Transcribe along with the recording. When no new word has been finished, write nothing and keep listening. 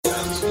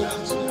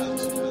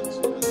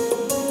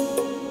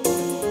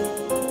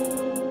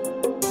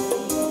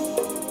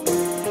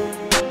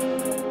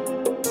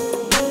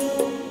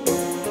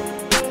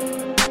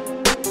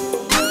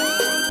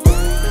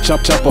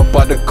Jump up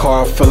out the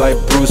car, feel like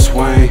Bruce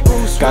Wayne.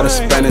 Got a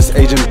Spanish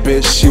agent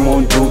bitch, she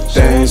won't do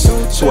things.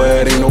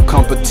 Swear it ain't no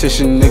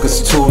competition,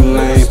 niggas too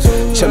lame.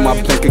 Check my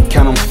bank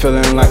account, I'm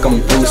feeling like I'm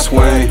Bruce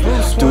Wayne.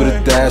 Do the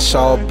dash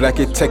all black,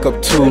 it take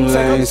up 2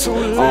 lanes.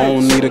 I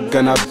don't need a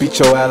gun, I beat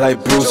your ass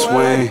like Bruce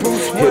Wayne.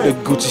 Hit the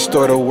Gucci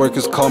store, the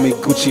workers call me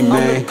Gucci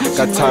Mane.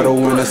 Got tired of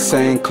wearing the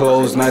same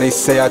clothes, now they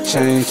say I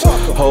changed.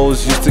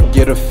 Hoes used to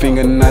get a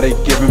finger, now they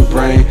giving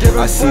brain.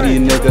 I see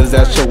these niggas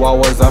at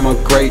Chihuahuas, I'm a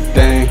great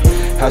thing.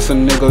 Had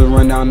some niggas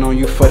run down on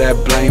you for that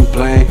bling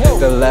bling.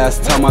 The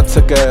last time I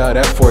took it out,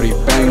 that 40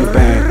 bang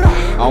bang.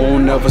 I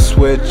won't never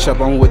switch up,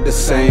 I'm with the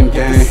same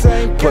gang.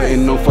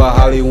 Putting on for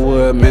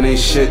Hollywood, man, ain't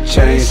shit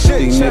changed.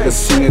 These niggas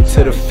singing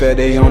to the Fed,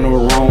 they on the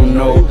wrong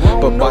note.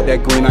 But bout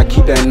that green, I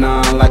keep that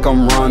 9 like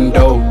I'm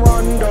Rondo.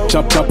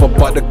 Jump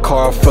up out the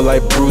car, feel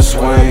like Bruce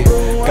Wayne.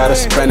 Got a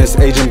Spanish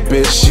agent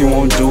bitch, she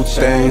won't do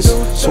things.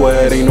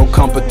 Swear it ain't no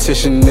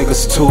competition,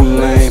 niggas too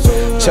lame.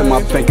 Check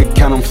my bank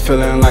account, I'm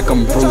feeling like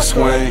I'm Bruce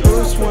Wayne. I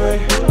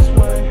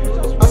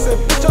said,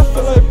 bitch, I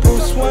feel like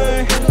Bruce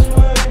Wayne.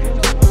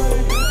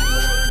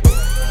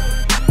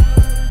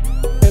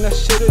 And that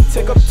shit'll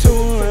take up 2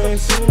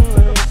 lanes.